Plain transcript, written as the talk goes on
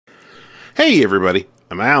Hey everybody,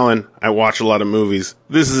 I'm Alan. I watch a lot of movies.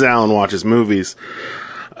 This is Alan Watches Movies.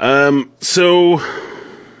 So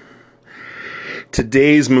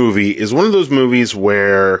today's movie is one of those movies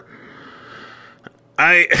where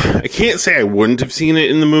I can't say I wouldn't have seen it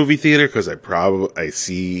in the movie theater because I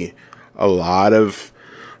see a lot of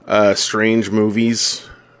strange movies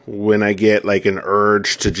when I get like an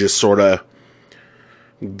urge to just sort of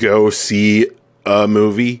go see a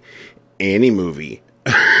movie, any movie.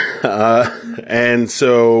 And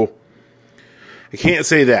so I can't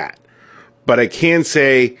say that, but I can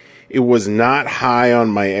say it was not high on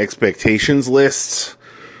my expectations lists,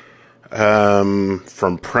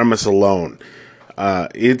 from premise alone.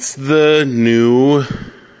 It's the new,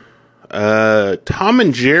 Tom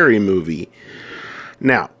and Jerry movie.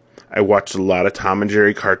 Now, I watched a lot of Tom and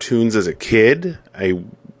Jerry cartoons as a kid. I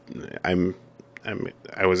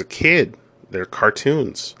was a kid. They're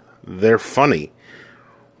cartoons. They're funny.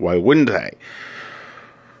 Why wouldn't I?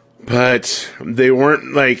 But they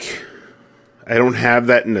weren't like, I don't have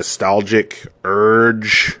that nostalgic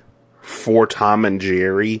urge for Tom and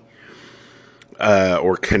Jerry,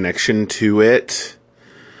 or connection to it.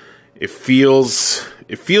 It feels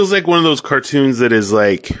like one of those cartoons that is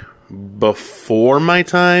like before my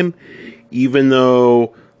time, even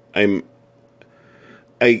though I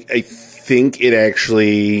think it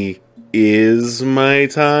actually is my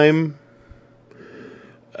time.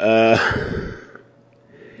 I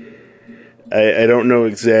don't know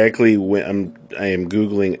exactly when I am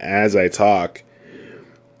Googling as I talk,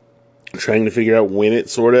 trying to figure out when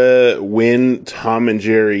Tom and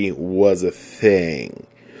Jerry was a thing.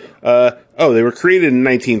 They were created in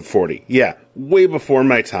 1940. Yeah, way before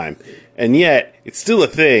my time. And yet, it's still a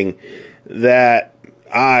thing that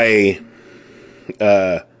I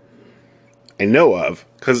know of,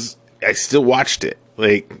 because I still watched it.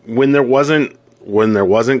 Like, when there wasn't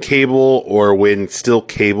cable, or when still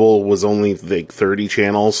cable was only like 30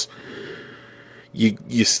 channels,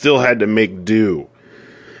 you still had to make do.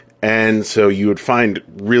 And so you would find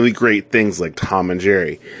really great things like Tom and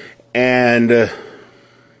Jerry. And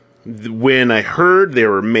when I heard they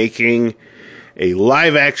were making a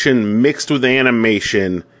live action mixed with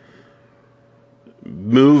animation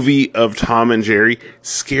movie of Tom and Jerry,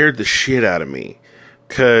 scared the shit out of me.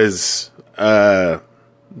 'Cause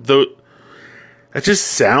that just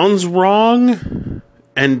sounds wrong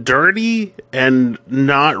and dirty and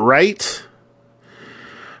not right.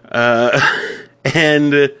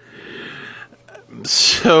 And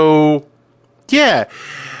so, yeah,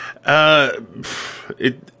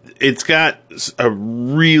 it's got a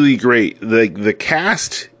really great, the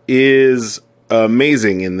cast is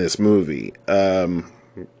amazing in this movie. Or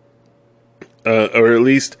at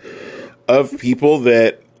least of people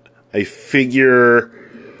that I figure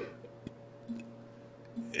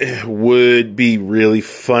would be really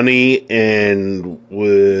funny and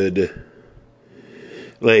would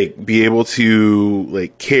like be able to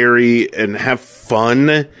like carry and have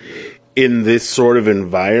fun in this sort of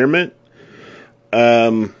environment.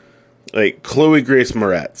 Like Chloe Grace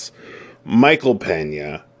Moretz, Michael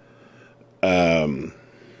Pena,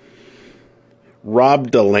 Rob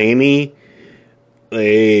Delaney,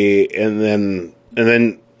 and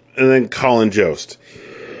then Colin Jost.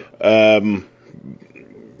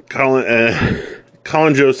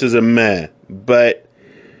 Colin Jost is a meh, but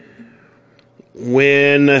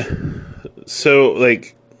the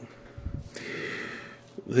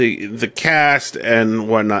cast and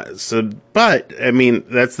whatnot. So, but I mean,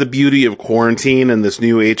 that's the beauty of quarantine and this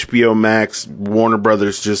new HBO Max, Warner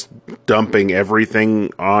Brothers just dumping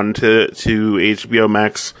everything onto HBO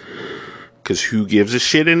Max, because who gives a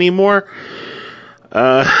shit anymore?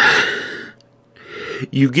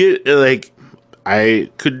 You get like, I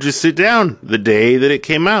could just sit down the day that it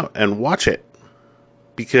came out and watch it.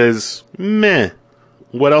 Because, meh.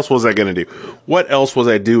 What else was I going to do? What else was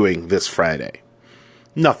I doing this Friday?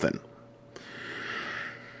 Nothing.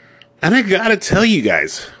 And I gotta tell you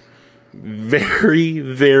guys, very,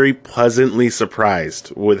 very pleasantly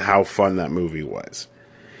surprised with how fun that movie was.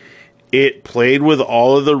 It played with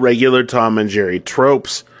all of the regular Tom and Jerry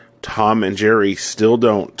tropes. Tom and Jerry still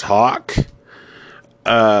don't talk.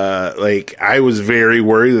 I was very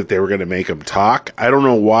worried that they were going to make them talk. I don't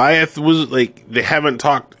know why. It was like, they haven't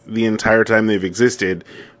talked the entire time they've existed,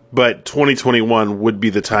 but 2021 would be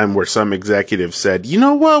the time where some executive said, you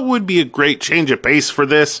know what would be a great change of pace for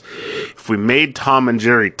this? If we made Tom and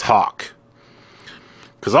Jerry talk.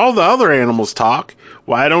 Because all the other animals talk.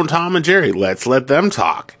 Why don't Tom and Jerry? Let's let them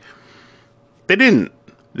talk. They didn't.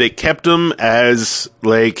 They kept them as,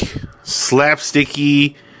 like,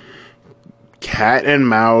 slapsticky cat and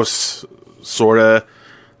mouse sort of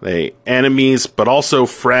They enemies, but also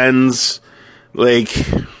friends, like,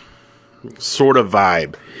 sort of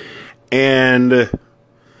vibe. And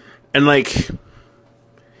like,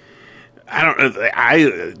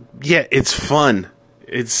 yeah, it's fun.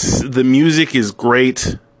 The music is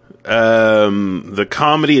great. The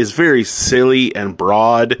comedy is very silly and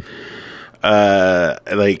broad.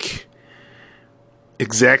 Like,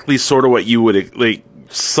 exactly sort of what you would, like,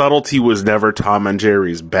 subtlety was never Tom and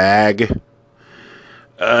Jerry's bag.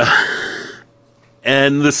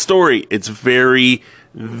 And the story, it's very,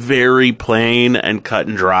 very plain and cut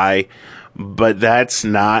and dry, but that's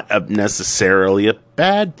not necessarily a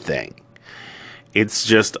bad thing. It's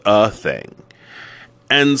just a thing.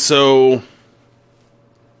 And so,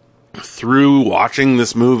 through watching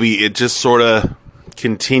this movie, it just sort of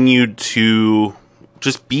continued to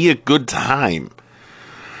just be a good time.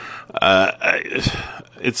 I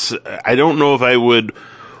don't know if I would.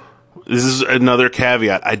 This is another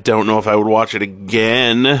caveat. I don't know if I would watch it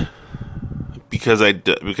again because I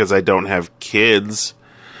don't have kids.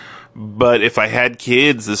 But if I had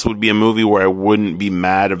kids, this would be a movie where I wouldn't be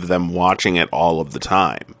mad of them watching it all of the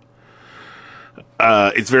time.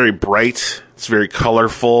 It's very bright. It's very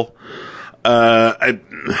colorful. So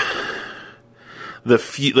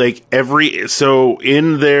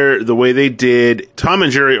in there, the way they did, Tom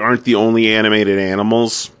and Jerry aren't the only animated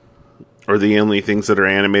animals, or the only things that are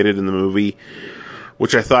animated in the movie,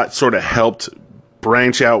 which I thought sort of helped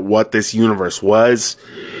branch out what this universe was.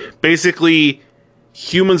 Basically,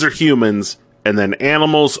 humans are humans, and then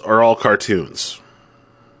animals are all cartoons.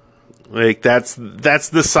 Like, that's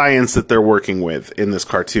the science that they're working with in this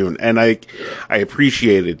cartoon. And I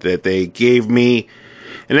appreciated that they gave me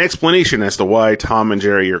an explanation as to why Tom and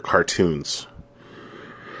Jerry are cartoons.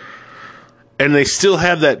 And they still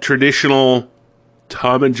have that traditional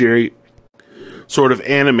Tom and Jerry sort of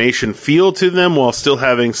animation feel to them, while still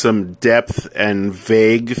having some depth and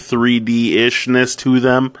vague 3D-ishness to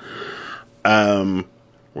them.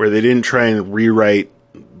 Where they didn't try and rewrite,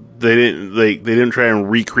 they didn't try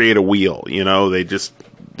and recreate a wheel, you know, they just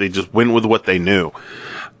went with what they knew.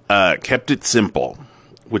 Kept it simple,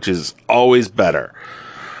 which is always better.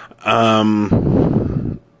 The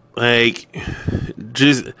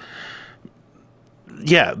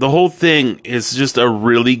whole thing is just a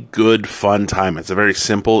really good, fun time. It's a very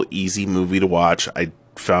simple, easy movie to watch. I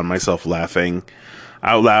found myself laughing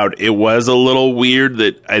out loud. It was a little weird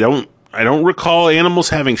that I don't recall animals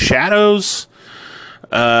having shadows.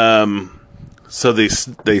 So they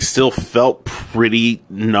still felt pretty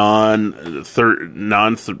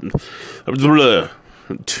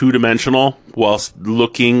two-dimensional whilst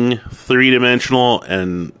looking three-dimensional,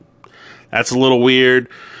 and that's a little weird.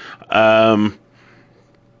 And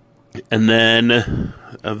then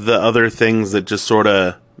the other things that just sort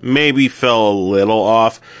of maybe fell a little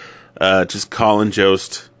off, just Colin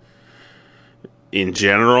Jost in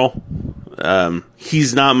general.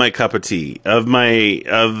 He's not my cup of tea. Of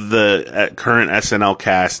the current SNL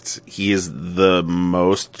cast, he is the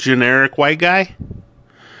most generic white guy.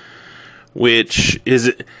 Which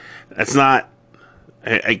is, that's not,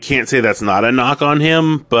 I can't say that's not a knock on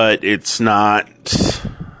him, but it's not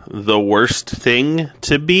the worst thing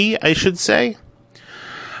to be, I should say.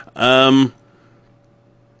 And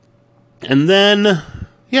then,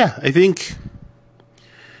 yeah, I think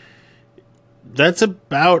that's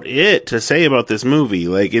about it to say about this movie.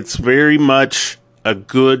 Like, it's very much a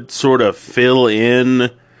good sort of fill in.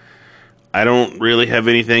 I don't really have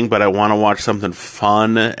anything, but I want to watch something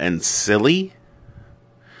fun and silly.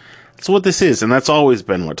 That's what this is, and that's always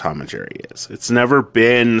been what Tom and Jerry is. It's never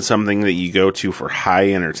been something that you go to for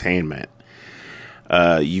high entertainment.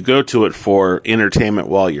 You go to it for entertainment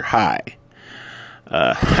while you're high.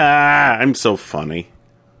 I'm so funny.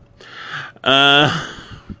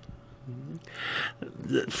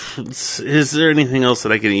 Is there anything else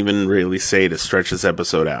that I can even really say to stretch this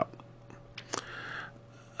episode out?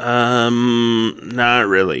 Not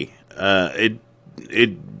really. It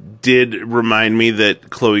did remind me that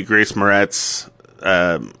Chloe Grace Moretz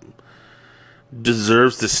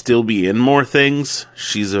deserves to still be in more things.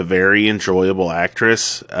 She's a very enjoyable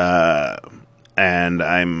actress, and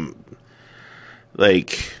I'm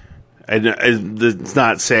like, it's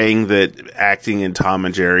not saying that acting in Tom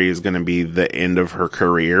and Jerry is going to be the end of her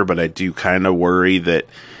career, but I do kind of worry that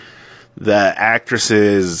the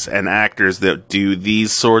actresses and actors that do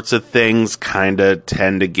these sorts of things kind of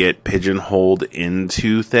tend to get pigeonholed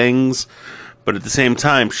into things. But at the same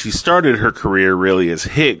time, she started her career really as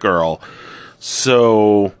Hit Girl.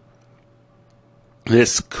 So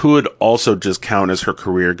this could also just count as her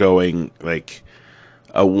career going like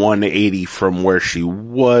a 180 from where she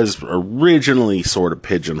was originally sort of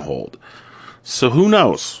pigeonholed. So who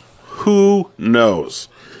knows? Who knows?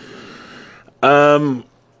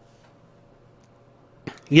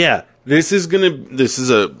 Yeah,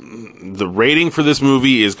 the rating for this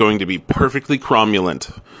movie is going to be perfectly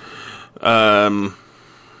cromulent.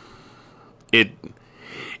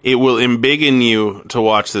 It will embiggen you to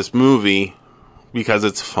watch this movie because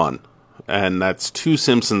it's fun. And that's 2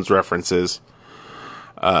 Simpsons references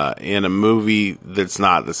in a movie that's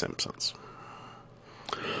not The Simpsons.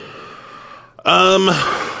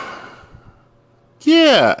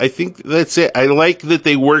 Yeah, I think that's it. I like that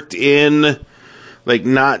they worked in, like,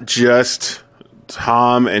 not just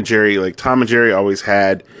Tom and Jerry. Like, Tom and Jerry always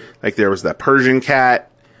had, like, there was that Persian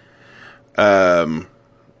cat that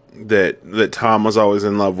Tom was always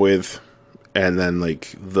in love with, and then,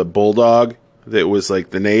 like, the bulldog that was,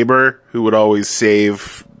 like, the neighbor who would always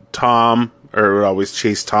save Tom, or would always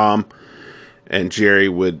chase Tom, and Jerry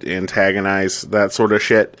would antagonize that sort of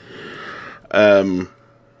shit.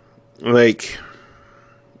 Like,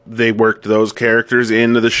 they worked those characters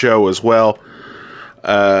into the show as well.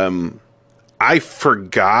 I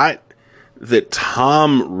forgot that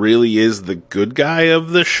Tom really is the good guy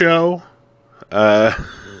of the show.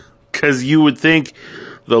 'Cause you would think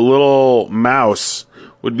the little mouse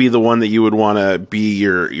would be the one that you would want to be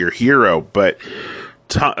your hero, but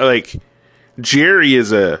Jerry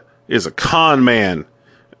is a con man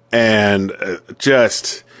and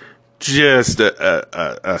just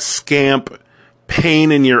a scamp,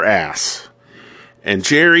 pain in your ass. And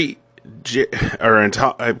it's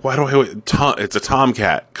a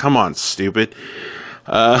tomcat. Come on, stupid.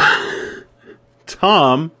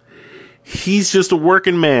 Tom, he's just a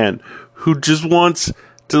working man who just wants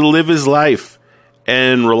to live his life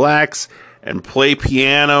and relax and play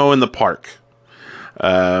piano in the park.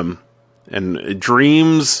 And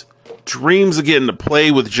dreams of getting to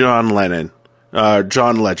play with John Legend,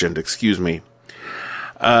 excuse me.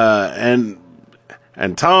 And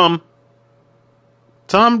Tom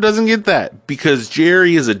doesn't get that because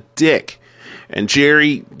Jerry is a dick and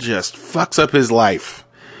Jerry just fucks up his life.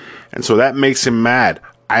 And so that makes him mad.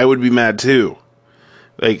 I would be mad too.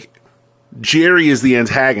 Like, Jerry is the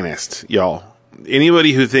antagonist, y'all.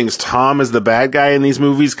 Anybody who thinks Tom is the bad guy in these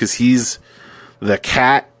movies because he's the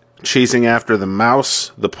cat chasing after the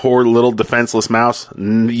mouse, the poor little defenseless mouse,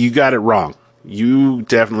 you got it wrong. You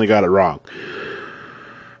definitely got it wrong.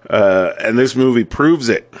 And this movie proves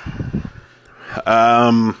it.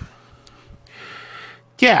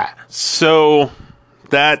 Yeah, so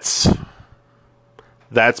that's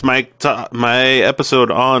my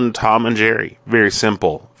episode on Tom and Jerry. Very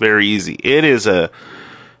simple, very easy. It is a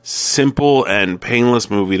simple and painless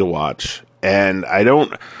movie to watch, and I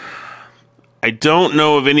don't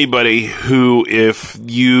know of anybody who, if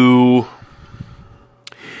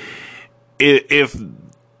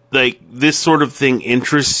like this sort of thing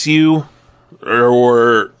interests you,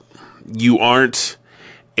 or you aren't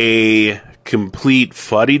a complete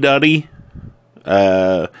fuddy-duddy,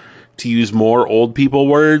 to use more old people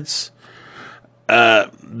words,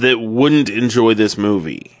 that wouldn't enjoy this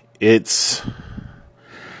movie. It's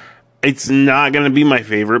not going to be my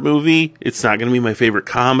favorite movie. It's not going to be my favorite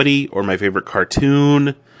comedy or my favorite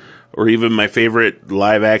cartoon or even my favorite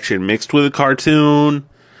live action mixed with a cartoon.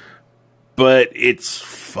 But it's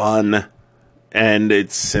fun and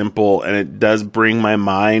it's simple and it does bring my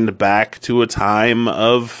mind back to a time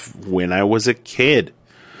of when I was a kid.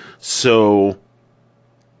 So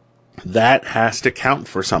that has to count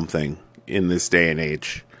for something in this day and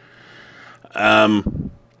age.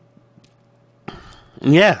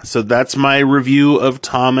 Yeah, so that's my review of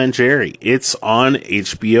Tom and Jerry. It's on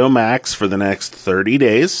HBO Max for the next 30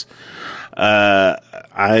 days.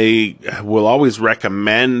 I will always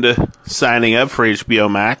recommend signing up for HBO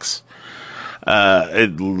Max.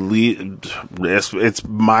 It's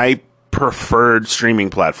my preferred streaming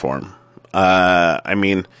platform. I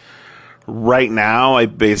mean, right now I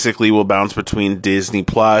basically will bounce between Disney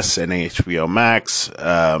Plus and HBO Max.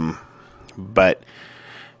 But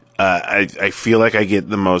I feel like I get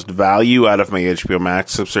the most value out of my HBO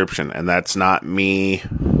Max subscription, and that's not me.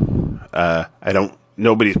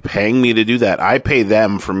 Nobody's paying me to do that. I pay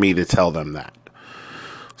them for me to tell them that.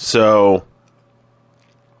 So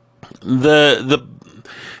the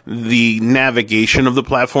navigation of the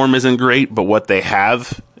platform isn't great, but what they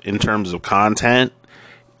have in terms of content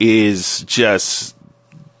is just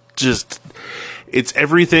it's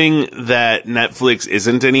everything that Netflix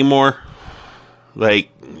isn't anymore. Like,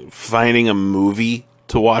 finding a movie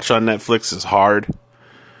to watch on Netflix is hard.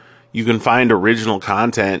 You can find original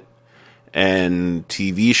content and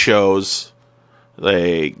TV shows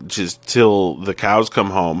like just till the cows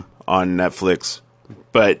come home on Netflix.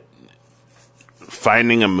 But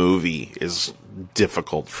finding a movie is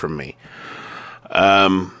difficult for me.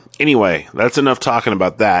 Anyway, that's enough talking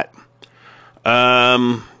about that.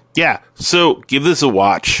 Yeah, so give this a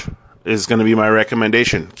watch is going to be my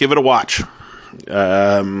recommendation. Give it a watch.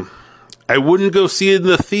 I wouldn't go see it in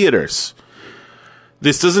the theaters.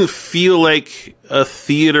 This doesn't feel like a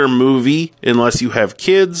theater movie unless you have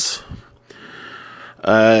kids.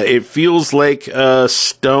 It feels like a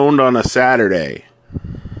stoned on a Saturday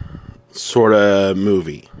sort of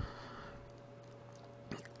movie.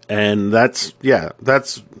 And that's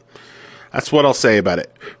what I'll say about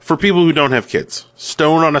it. For people who don't have kids,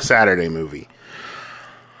 stoned on a Saturday movie.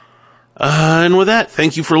 And with that,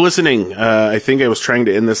 thank you for listening. I think I was trying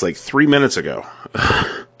to end this like 3 minutes ago.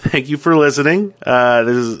 Thank you for listening.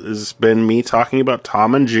 This has been me talking about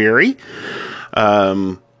Tom and Jerry.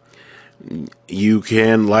 You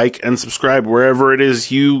can like and subscribe wherever it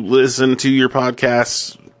is you listen to your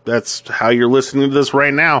podcasts. That's how you're listening to this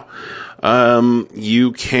right now.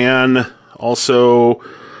 You can also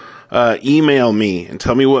email me and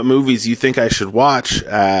tell me what movies you think I should watch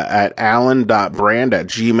at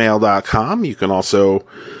alan.brand@gmail.com. You can also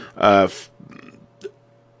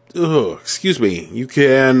you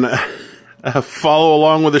can follow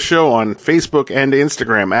along with the show on Facebook and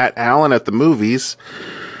Instagram at Alan at the Movies.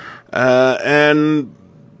 And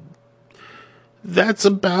that's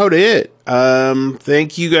about it.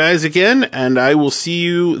 Thank you guys again, and I will see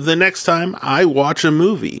you the next time I watch a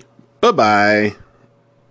movie. Bye-bye.